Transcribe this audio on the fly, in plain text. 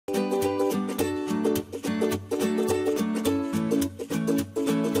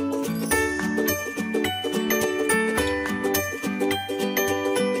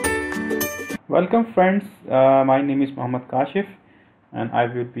Welcome friends, my name is Mohammed Kashif and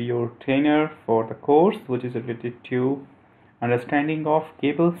I will be your trainer for the course which is related to understanding of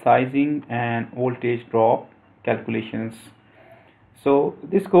cable sizing and voltage drop calculations. So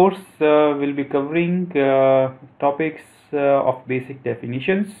this course will be covering topics of basic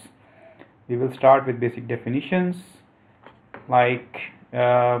definitions. We will start with basic definitions like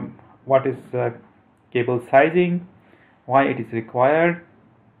what is cable sizing, why it is required.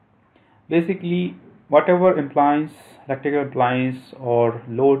 Basically, whatever appliance, electrical appliance or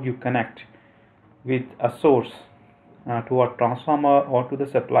load you connect with a source to a transformer or to the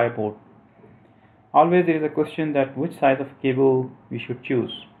supply board, always there is a question that which size of cable we should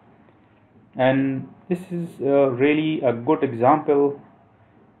choose. And this is really a good example.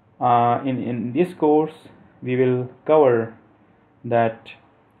 In this course, we will cover that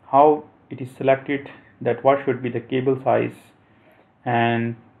how it is selected, that what should be the cable size,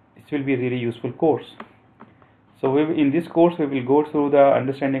 and this will be a really useful course. So in this course we will go through the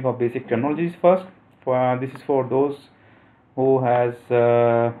understanding of basic terminologies first. This is for those who has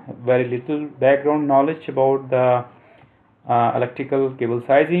very little background knowledge about the electrical cable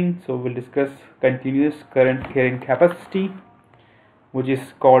sizing. So we'll discuss continuous current carrying capacity, which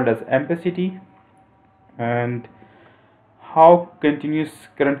is called as ampacity, and how continuous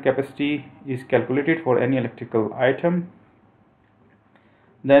current capacity is calculated for any electrical item.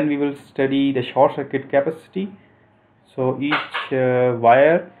 Then we will study the short circuit capacity. So each electrical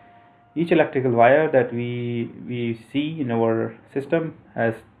wire that we see in our system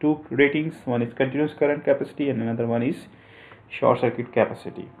has two ratings. One is continuous current capacity and another one is short circuit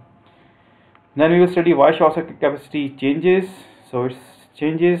capacity. Then we will study why short circuit capacity changes. So it's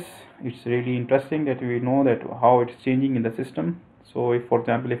really interesting that we know that how it's changing in the system. So if, for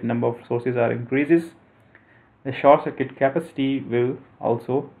example, if number of sources are increases, the short circuit capacity will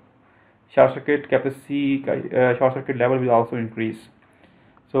also short circuit level will also increase.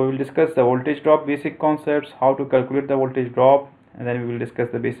 So we will discuss the voltage drop basic concepts, how to calculate the voltage drop, and then we will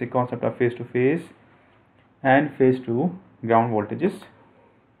discuss the basic concept of phase to phase and phase to ground voltages.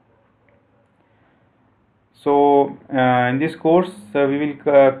 So in this course we will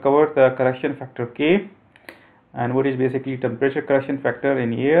cover the correction factor K, and what is basically temperature correction factor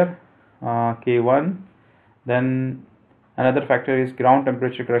in air, K1. Then another factor is ground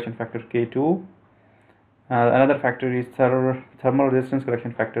temperature correction factor K2. Another factor is thermal resistance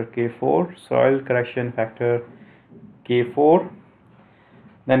correction factor K4, soil correction factor K4,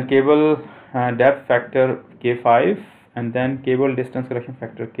 then cable depth factor K5, and then cable distance correction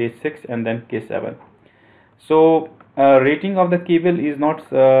factor K6, and then K7. So rating of the cable is not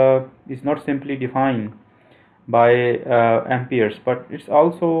simply defined by amperes, but it's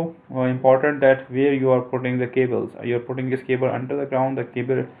also important that where you are putting the cables. You're putting this cable under the ground, the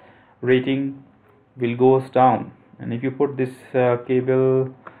cable rating will goes down, and if you put this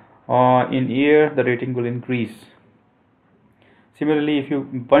cable in air, the rating will increase. Similarly, if you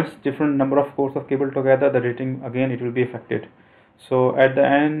bunch different number of course of cable together, the rating again it will be affected. So at the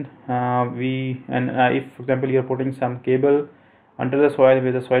end if, for example, you are putting some cable under the soil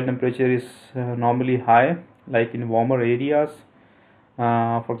where the soil temperature is normally high, like in warmer areas,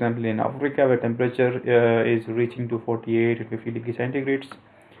 for example in Africa where temperature is reaching to 48 to 50 degrees centigrades.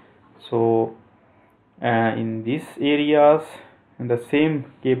 So in these areas, in the same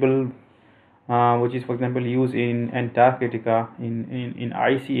cable which is, for example, used in Antarctica, in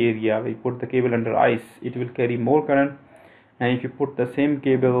icy area, we put the cable under ice, it will carry more current. And if you put the same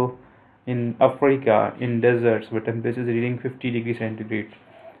cable in Africa, in deserts where temperature is reading 50 degrees centigrade,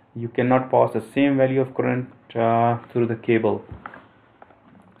 you cannot pass the same value of current through the cable.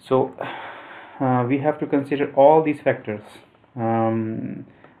 So we have to consider all these factors when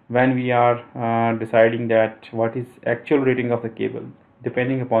we are deciding that what is actual rating of the cable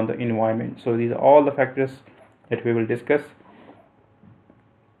depending upon the environment. So these are all the factors that we will discuss.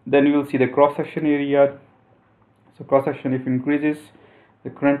 Then we will see the cross section area. So cross section if increases,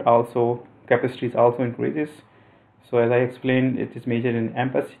 the current also capacity also increases. So as I explained, it is measured in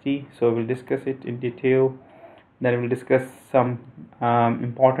ampacity, so we'll discuss it in detail. Then we'll discuss some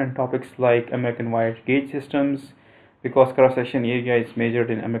important topics like American wire gauge systems, because cross section area is measured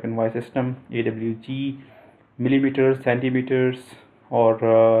in American wire system, AWG, millimeters, centimeters, or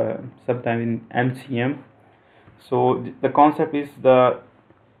sometimes in MCM. So the concept is the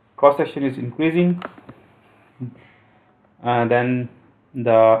cross section is increasing, then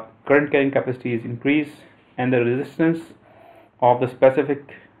the current carrying capacity is increased, and the resistance of the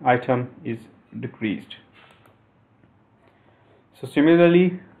specific item is decreased. So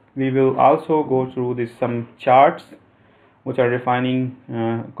similarly, we will also go through some charts which are defining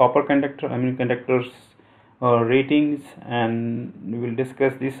copper conductor, conductors ratings, and we will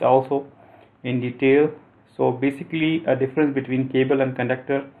discuss this also in detail. So basically a difference between cable and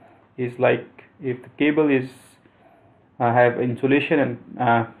conductor is like if the cable is have insulation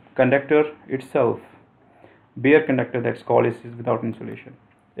and conductor itself, bare conductor that's called is without insulation,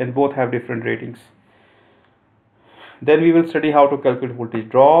 and both have different ratings. Then we will study how to calculate voltage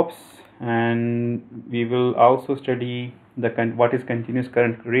drops, and we will also study what is continuous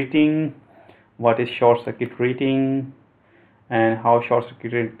current rating, what is short circuit rating, and how short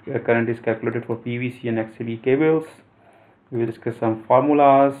circuit current is calculated for PVC and XLE cables. We will discuss some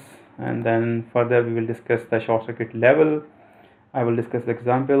formulas, and then further we will discuss the short circuit level. I will discuss the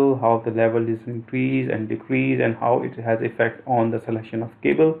example how the level is increase and decrease and how it has effect on the selection of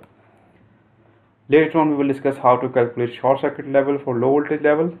cable. Later on we will discuss how to calculate short circuit level for low voltage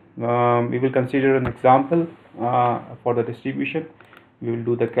level. We will consider an example for the distribution. We will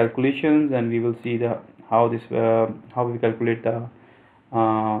do the calculations, and we will see how we calculate the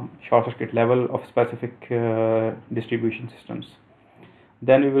short circuit level of specific distribution systems.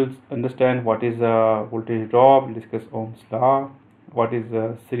 Then we will understand what is voltage drop. We'll discuss Ohm's law, what is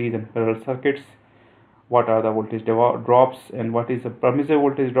series and parallel circuits, what are the voltage drops, and what is the permissive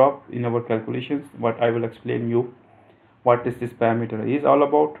voltage drop in our calculations. What I will explain you what is this parameter is all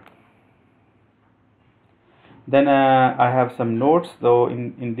about. Then I have some notes, though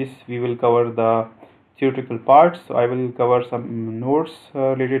in this we will cover the theoretical parts, so I will cover some notes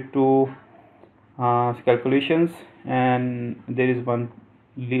related to calculations, and there is one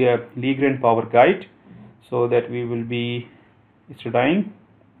Lie-Grand power guide, so that we will be studying.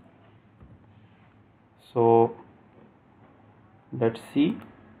 So let's see.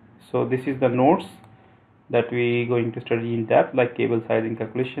 So this is the notes that we going to study in depth, like cable sizing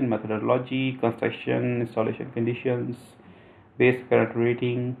calculation, methodology, construction, installation conditions, base current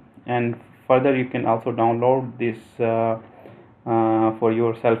rating, and further you can also download this for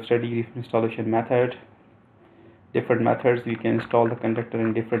your self-study installation method. Different methods you can install the conductor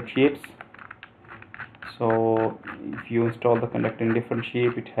in different shapes. So if you install the conductor in different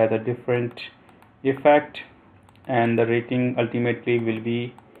shape, it has a different effect, and the rating ultimately will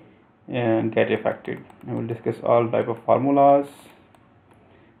be get affected. I will discuss all type of formulas,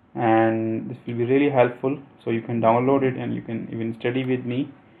 and this will be really helpful, so you can download it and you can even study with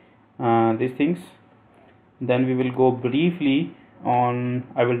me these things. Then we will go briefly on,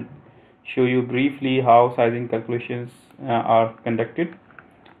 I will show you briefly how sizing calculations are conducted.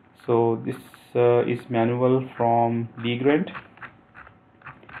 So this is manual from Lie-Grand.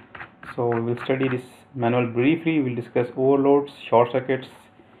 So we will study this manual briefly. We will discuss overloads, short circuits,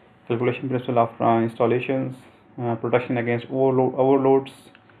 calculation principle of installations, protection against overloads,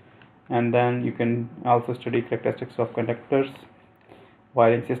 and then you can also study characteristics of conductors,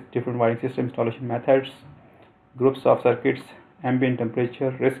 different wiring system installation methods, groups of circuits, ambient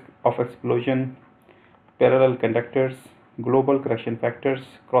temperature, risk of explosion, parallel conductors, global correction factors,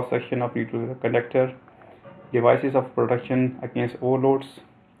 cross section of neutral conductor, devices of protection against overloads.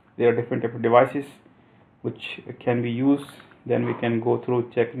 There are different type of devices which can be used. Then we can go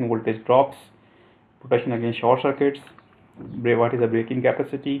through checking voltage drops, protection against short circuits, what is the breaking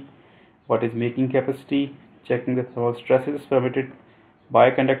capacity, what is making capacity, checking the thermal stresses permitted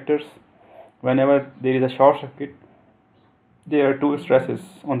by conductors. Whenever there is a short circuit, there are two stresses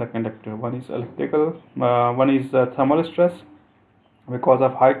on the conductor. One is electrical, one is thermal stress. Because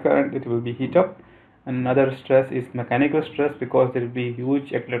of high current it will be heat up, and another stress is mechanical stress, because there will be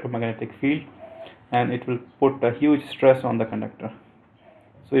huge electromagnetic field and it will put a huge stress on the conductor.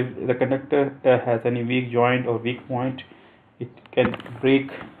 So if the conductor has any weak joint or weak point, it can break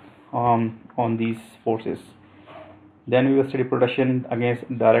on these forces. Then we will study protection against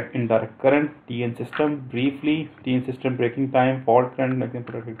direct indirect current, TN system briefly, TN system breaking time, fault current, maximum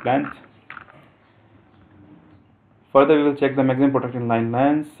protected length. Further we will check the maximum protected line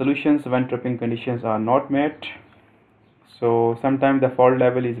length, solutions when tripping conditions are not met. So sometimes the fault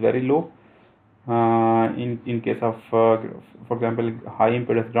level is very low. In case of for example high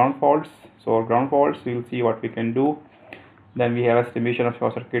impedance ground faults. So ground faults, we will see what we can do. Then we have estimation of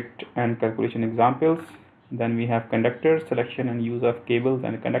short circuit and calculation examples. Then we have conductors, selection and use of cables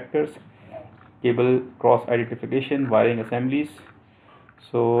and conductors, cable cross identification, wiring assemblies.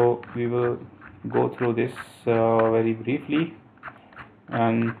 So we will go through this very briefly,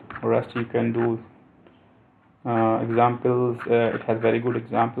 and rest you can do examples. It has very good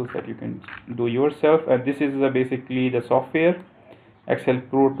examples that you can do yourself, and this is basically the software Excel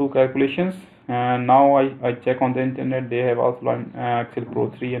Pro 2 calculations. And now I check on the internet, they have also Excel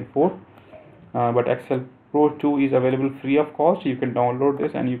Pro 3 and 4, but Excel Pro 2 is available free of cost. You can download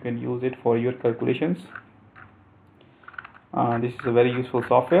this and you can use it for your calculations. This is a very useful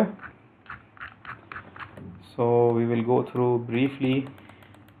software. So we will go through briefly.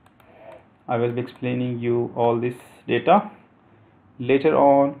 I will be explaining you all this data later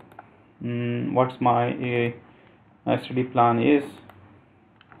on. What's my study plan is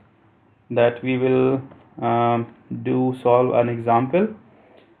that we will solve an example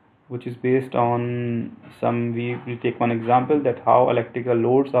which is based on we will take one example that how electrical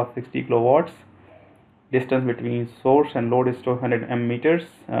loads of 60 kilowatts, distance between source and load is 200 meters,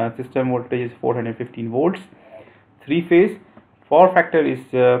 system voltage is 415 volts, 3-phase, power factor is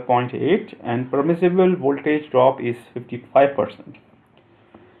 0.8, and permissible voltage drop is 55%.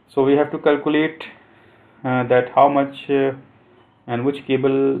 So we have to calculate that how much and which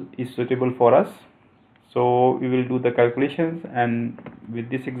cable is suitable for us. So we will do the calculations, and with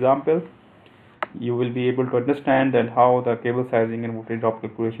this example you will be able to understand that how the cable sizing and voltage drop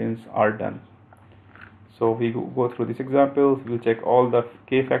calculations are done. So we go through these examples. We'll check all the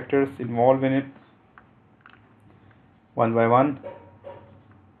K factors involved in it one by one,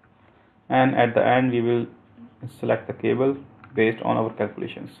 and at the end we will select the cable based on our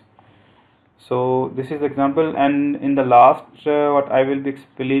calculations. So this is the example, and in the last what I will be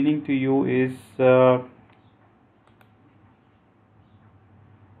explaining to you is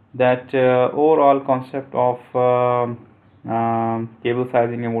that overall concept of cable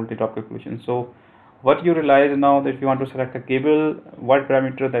sizing and voltage drop calculation. So what you realize now, that if you want to select a cable, what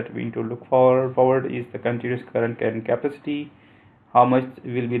parameter that we need to look forward is the continuous current and capacity, how much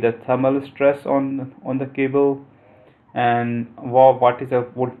will be the thermal stress on the cable, and what is the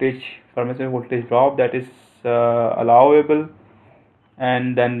permissible voltage drop that is allowable,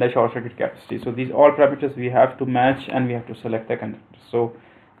 and then the short circuit capacity. So these all parameters we have to match, and we have to select the conductor. So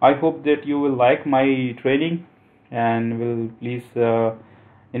I hope that you will like my training and will please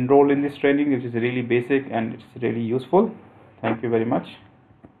enroll in this training, which is really basic and it's really useful. Thank you very much.